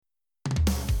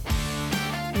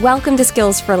Welcome to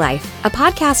Skills for Life, a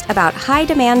podcast about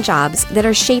high-demand jobs that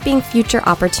are shaping future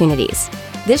opportunities.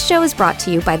 This show is brought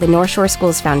to you by the North Shore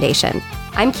Schools Foundation.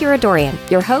 I'm Kira Dorian,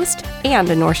 your host and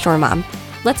a North Shore mom.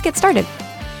 Let's get started.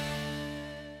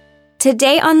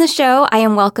 Today on the show, I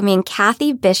am welcoming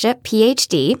Kathie Bishop,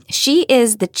 Ph.D. She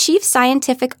is the Chief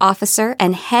Scientific Officer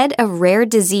and Head of Rare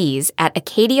Disease at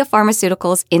Acadia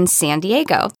Pharmaceuticals in San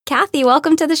Diego. Kathie,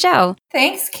 welcome to the show.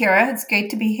 Thanks, Kira. It's great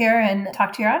to be here and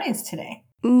talk to your audience today.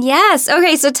 Yes.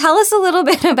 Okay, so tell us a little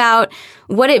bit about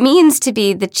what it means to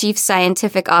be the Chief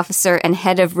Scientific Officer and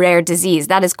Head of Rare Disease.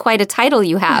 That is quite a title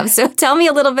you have. So tell me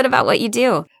a little bit about what you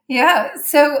do. Yeah.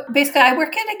 So basically, I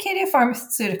work at Acadia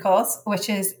Pharmaceuticals, which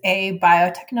is a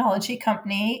biotechnology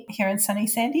company here in sunny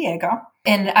San Diego.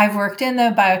 And I've worked in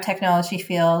the biotechnology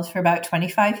field for about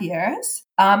 25 years.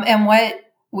 And what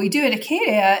we do at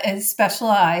Acadia is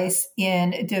specialize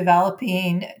in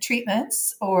developing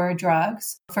treatments or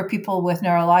drugs for people with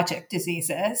neurologic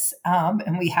diseases.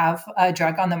 And we have a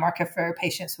drug on the market for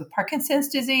patients with Parkinson's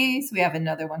disease. We have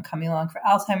another one coming along for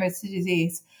Alzheimer's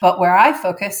disease. But where I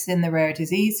focus in the rare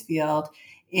disease field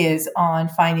is on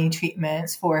finding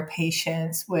treatments for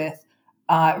patients with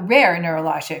rare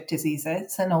neurologic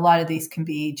diseases, and a lot of these can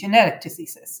be genetic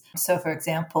diseases. So, for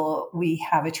example, we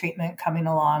have a treatment coming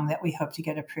along that we hope to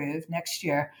get approved next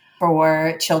year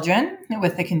for children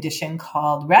with a condition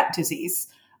called Rett disease,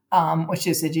 which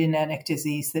is a genetic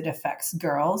disease that affects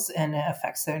girls and it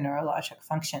affects their neurologic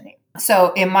functioning.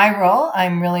 So, in my role,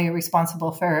 I'm really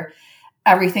responsible for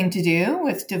everything to do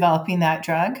with developing that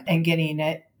drug and getting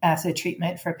it as a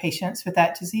treatment for patients with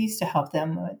that disease to help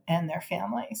them and their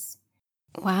families.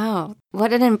 Wow.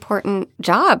 What an important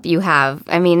job you have.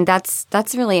 I mean, that's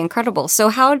really incredible. So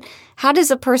how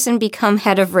does a person become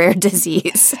head of rare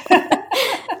disease?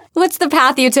 What's the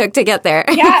path you took to get there?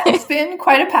 Yeah, it's been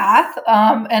quite a path.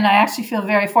 And I actually feel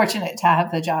very fortunate to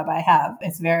have the job I have.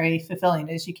 It's very fulfilling,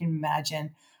 as you can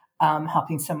imagine,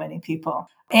 helping so many people.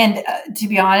 And to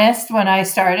be honest, when I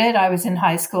started, I was in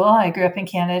high school. I grew up in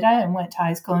Canada and went to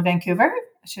high school in Vancouver,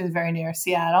 which is very near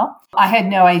Seattle. I had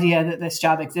no idea that this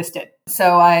job existed.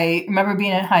 So I remember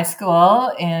being in high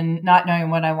school and not knowing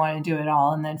what I wanted to do at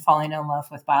all, and then falling in love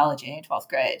with biology in 12th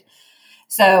grade.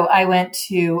 So I went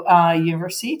to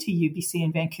university, to UBC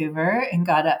in Vancouver, and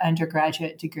got an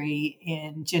undergraduate degree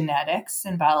in genetics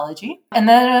and biology. And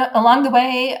then along the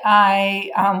way, I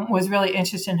was really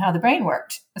interested in how the brain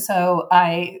worked. So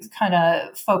I kind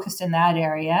of focused in that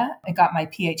area and got my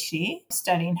Ph.D.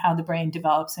 studying how the brain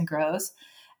develops and grows.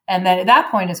 And then at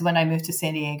that point is when I moved to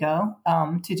San Diego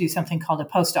to do something called a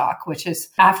postdoc, which is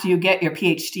after you get your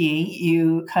PhD,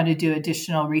 you kind of do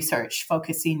additional research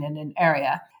focusing in an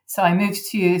area. So I moved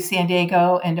to San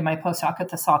Diego and did my postdoc at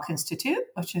the Salk Institute,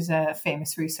 which is a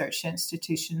famous research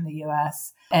institution in the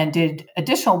U.S., and did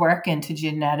additional work into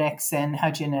genetics and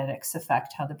how genetics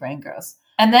affect how the brain grows.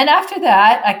 And then after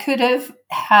that, I could have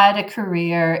had a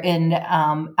career in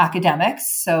academics,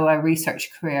 so a research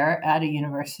career at a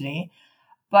university.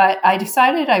 But I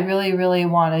decided I really, really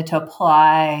wanted to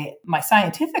apply my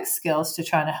scientific skills to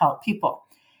try to help people.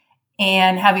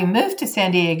 And having moved to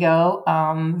San Diego,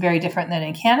 very different than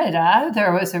in Canada,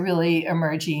 there was a really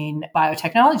emerging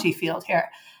biotechnology field here.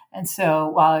 And so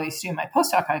while I was doing my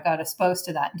postdoc, I got exposed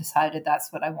to that and decided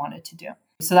that's what I wanted to do.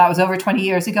 So that was over 20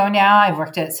 years ago now. I've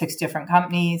worked at 6 different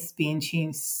companies, being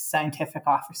chief scientific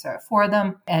officer at 4 of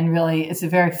them. And really, it's a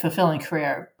very fulfilling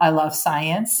career. I love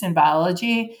science and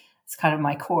biology. It's kind of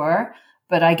my core.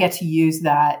 But I get to use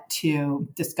that to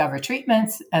discover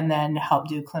treatments and then help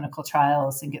do clinical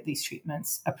trials and get these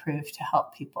treatments approved to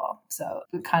help people. So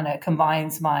it kind of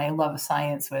combines my love of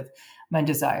science with my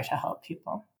desire to help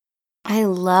people. I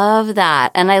love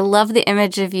that. And I love the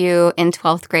image of you in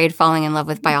 12th grade falling in love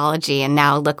with biology. And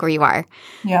now look where you are.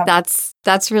 Yeah.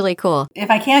 That's really cool. If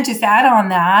I can't just add on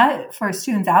that for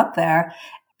students out there,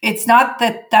 it's not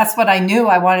that that's what I knew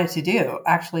I wanted to do.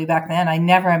 Actually, back then, I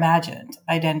never imagined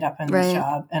I'd end up in this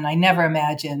job. And I never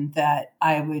imagined that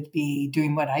I would be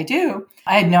doing what I do.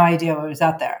 I had no idea what was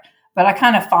out there. But I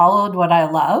kind of followed what I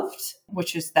loved,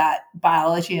 which is that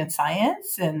biology and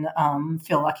science, and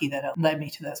feel lucky that it led me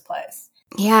to this place.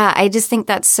 Yeah, I just think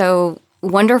that's so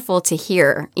wonderful to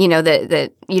hear,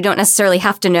 that you don't necessarily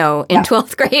have to know in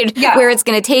 12th grade where it's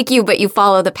going to take you, but you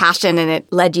follow the passion and it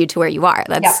led you to where you are.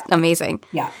 That's amazing.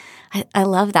 Yeah. I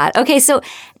love that. Okay, so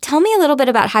tell me a little bit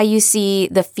about how you see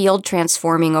the field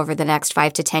transforming over the next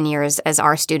 5 to 10 years as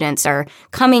our students are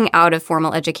coming out of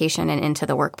formal education and into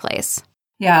the workplace.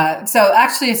 Yeah. So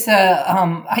actually it's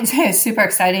I'd say a super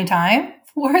exciting time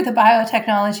for the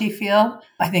biotechnology field.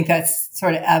 I think that's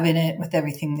sort of evident with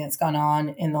everything that's gone on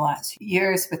in the last few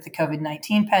years with the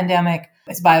COVID-19 pandemic.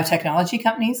 It's biotechnology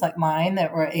companies like mine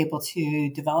that were able to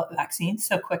develop vaccines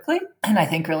so quickly, and I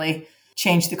think really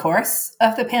changed the course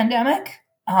of the pandemic.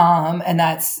 And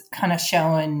that's kind of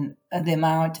showing the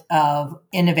amount of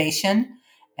innovation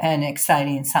and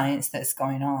exciting science that's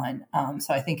going on.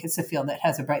 So I think it's a field that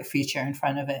has a bright future in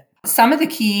front of it. Some of the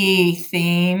key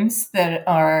themes that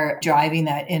are driving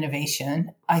that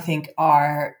innovation, I think,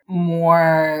 are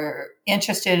more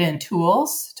interested in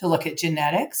tools to look at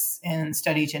genetics and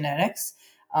study genetics.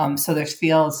 So there's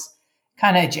fields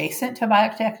kind of adjacent to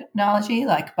biotechnology,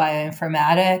 like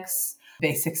bioinformatics,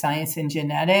 basic science and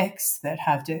genetics that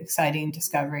have exciting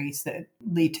discoveries that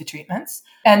lead to treatments.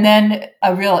 And then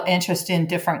a real interest in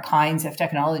different kinds of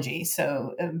technology.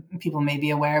 So people may be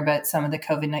aware, but some of the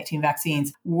COVID-19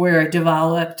 vaccines were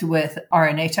developed with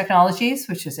RNA technologies,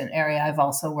 which is an area I've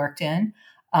also worked in.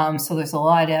 So there's a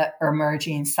lot of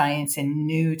emerging science and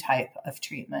new type of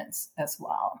treatments as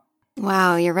well.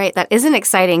 Wow, you're right. That is an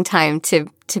exciting time to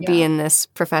be in this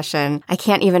profession. I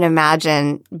can't even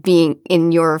imagine being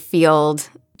in your field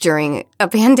during a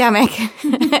pandemic.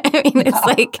 I mean, it's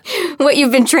like what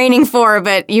you've been training for,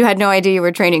 but you had no idea you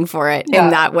were training for it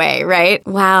in that way, right?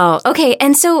 Wow. Okay.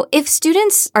 And so if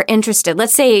students are interested,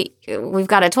 let's say we've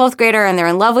got a 12th grader and they're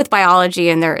in love with biology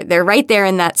and they're right there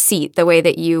in that seat the way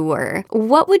that you were.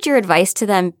 What would your advice to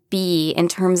them be in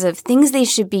terms of things they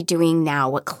should be doing now?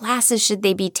 What classes should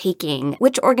they be taking?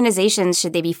 Which organizations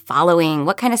should they be following?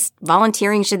 What kind of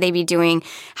volunteering should they be doing?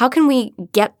 How can we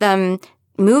get them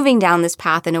moving down this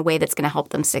path in a way that's going to help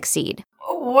them succeed?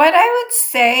 What I would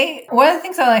say, one of the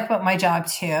things I like about my job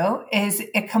too, is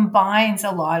it combines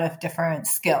a lot of different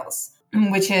skills,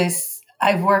 which is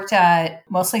I've worked at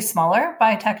mostly smaller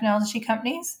biotechnology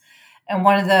companies. And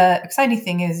one of the exciting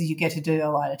things is you get to do a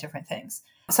lot of different things.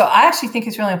 So I actually think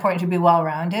it's really important to be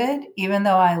well-rounded. Even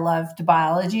though I loved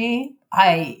biology,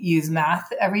 I use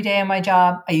math every day in my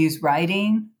job. I use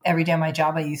writing every day in my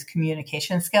job. I use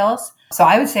communication skills. So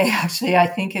I would say, actually, I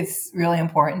think it's really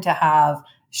important to have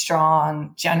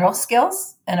strong general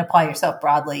skills and apply yourself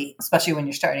broadly, especially when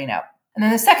you're starting out. And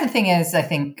then the second thing is, I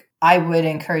think I would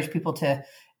encourage people to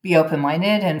be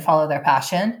open-minded and follow their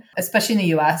passion, especially in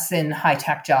the US in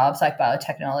high-tech jobs like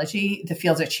biotechnology. The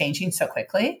fields are changing so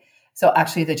quickly. So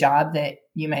actually the job that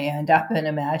you may end up and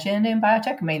imagine in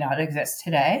biotech may not exist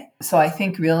today. So I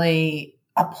think really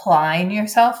applying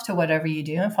yourself to whatever you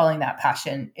do and following that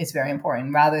passion is very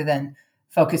important rather than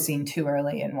focusing too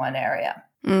early in one area.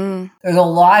 There's a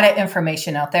lot of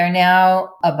information out there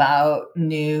now about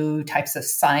new types of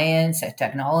science and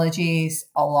technologies,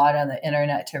 a lot on the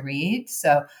internet to read.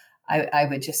 So I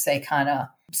would just say kind of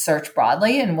search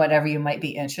broadly in whatever you might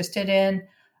be interested in.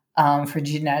 For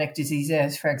genetic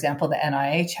diseases, for example, the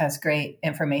NIH has great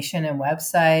information and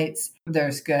websites.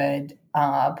 There's good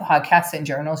podcasts and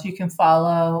journals you can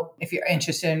follow if you're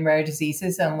interested in rare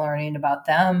diseases and learning about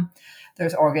them.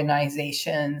 There's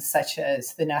organizations such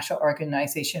as the National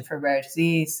Organization for Rare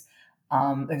Disease.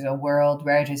 There's a World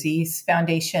Rare Disease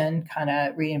Foundation. Kind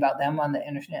of reading about them on the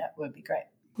internet would be great.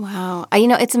 Wow.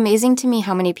 It's amazing to me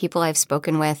how many people I've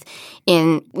spoken with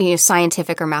in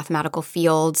scientific or mathematical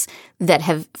fields that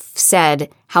have said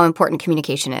how important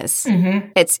communication is. Mm-hmm.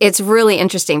 It's really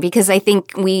interesting because I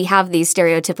think we have these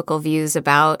stereotypical views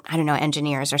about,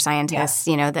 engineers or scientists,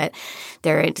 that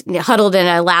they're huddled in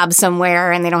a lab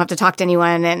somewhere and they don't have to talk to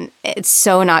anyone. And it's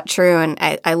so not true. And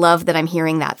I love that I'm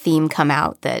hearing that theme come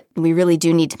out, that we really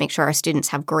do need to make sure our students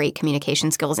have great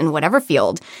communication skills in whatever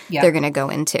field they're going to go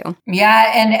into.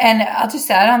 Yeah. And I'll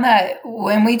just add on that,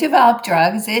 when we develop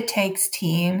drugs, it takes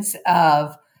teams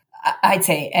of, I'd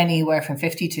say, anywhere from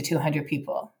 50 to 200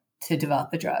 people to develop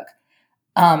a drug.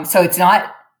 So it's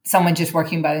not someone just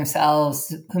working by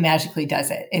themselves who magically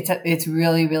does it. It's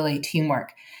really, really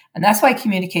teamwork. And that's why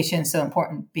communication is so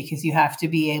important, because you have to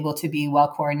be able to be well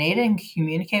coordinated and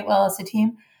communicate well as a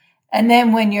team. And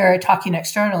then when you're talking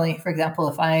externally, for example,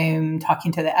 if I'm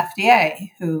talking to the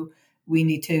FDA, who we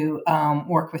need to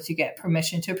work with to get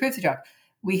permission to approve the drug,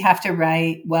 we have to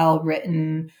write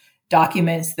well-written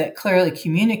documents that clearly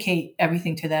communicate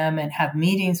everything to them and have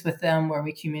meetings with them where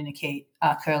we communicate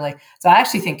clearly. So I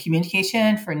actually think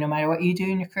communication for no matter what you do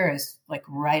in your career is like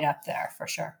right up there for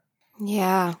sure.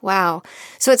 Yeah. Wow.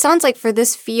 So it sounds like for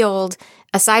this field,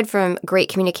 aside from great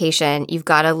communication, you've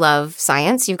got to love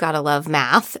science, you've got to love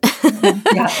math.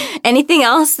 Yeah. Anything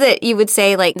else that you would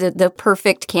say like the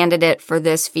perfect candidate for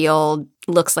this field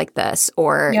looks like this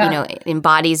or,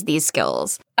 embodies these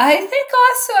skills? I think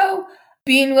also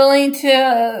being willing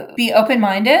to be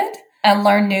open-minded and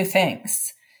learn new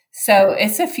things. So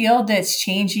it's a field that's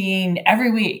changing every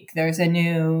week. There's a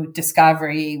new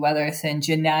discovery, whether it's in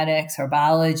genetics or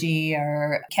biology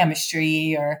or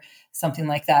chemistry or something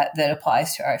like that, that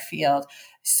applies to our field.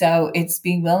 So it's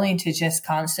being willing to just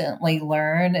constantly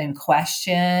learn and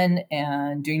question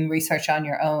and doing research on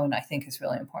your own, I think, is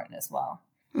really important as well.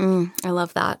 I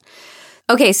love that.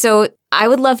 Okay, so I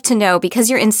would love to know, because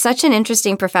you're in such an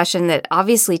interesting profession that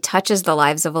obviously touches the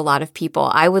lives of a lot of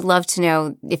people, I would love to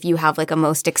know if you have like a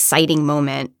most exciting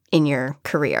moment in your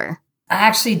career. I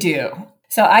actually do.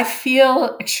 So I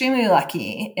feel extremely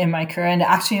lucky in my career and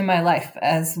actually in my life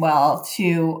as well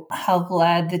to have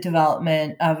led the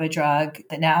development of a drug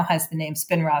that now has the name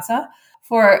Spinraza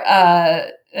for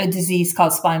a disease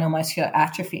called spinal muscular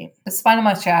atrophy. The spinal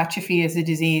muscular atrophy is a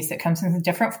disease that comes in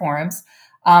different forms,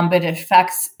 but it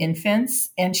affects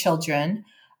infants and children,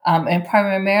 and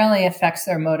primarily affects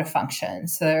their motor function,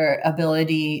 so their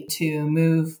ability to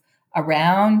move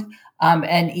around,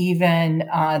 and even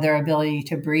their ability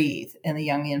to breathe in the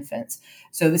young infants.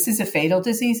 So this is a fatal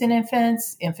disease in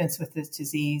infants. Infants with this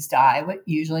disease die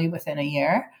usually within a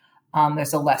year.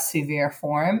 There's a less severe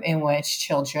form in which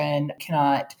children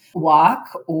cannot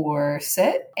walk or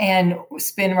sit. And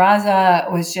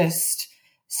Spinraza was just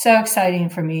so exciting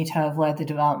for me to have led the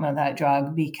development of that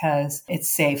drug because it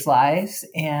saves lives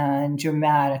and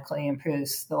dramatically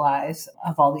improves the lives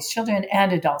of all these children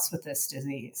and adults with this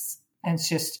disease. And it's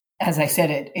just, as I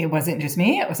said, it wasn't just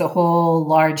me. It was a whole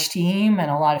large team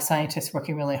and a lot of scientists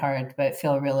working really hard, but I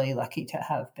feel really lucky to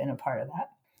have been a part of that.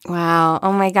 Wow.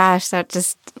 Oh my gosh.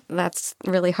 That's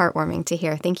really heartwarming to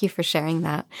hear. Thank you for sharing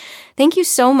that. Thank you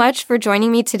so much for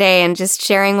joining me today and just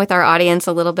sharing with our audience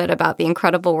a little bit about the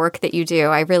incredible work that you do.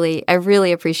 I really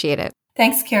appreciate it.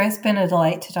 Thanks, Kira. It's been a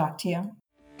delight to talk to you.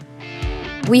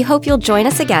 We hope you'll join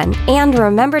us again, and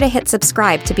remember to hit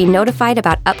subscribe to be notified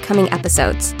about upcoming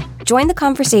episodes. Join the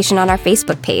conversation on our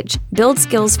Facebook page, Build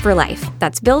Skills for Life.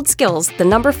 That's Build Skills, the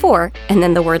number 4, and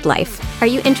then the word life. Are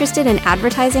you interested in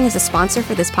advertising as a sponsor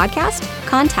for this podcast?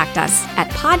 Contact us at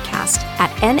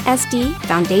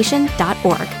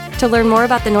podcast@nsdfoundation.org. To learn more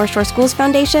about the North Shore Schools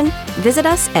Foundation, visit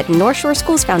us at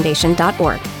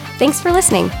northshoreschoolsfoundation.org. Thanks for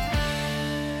listening.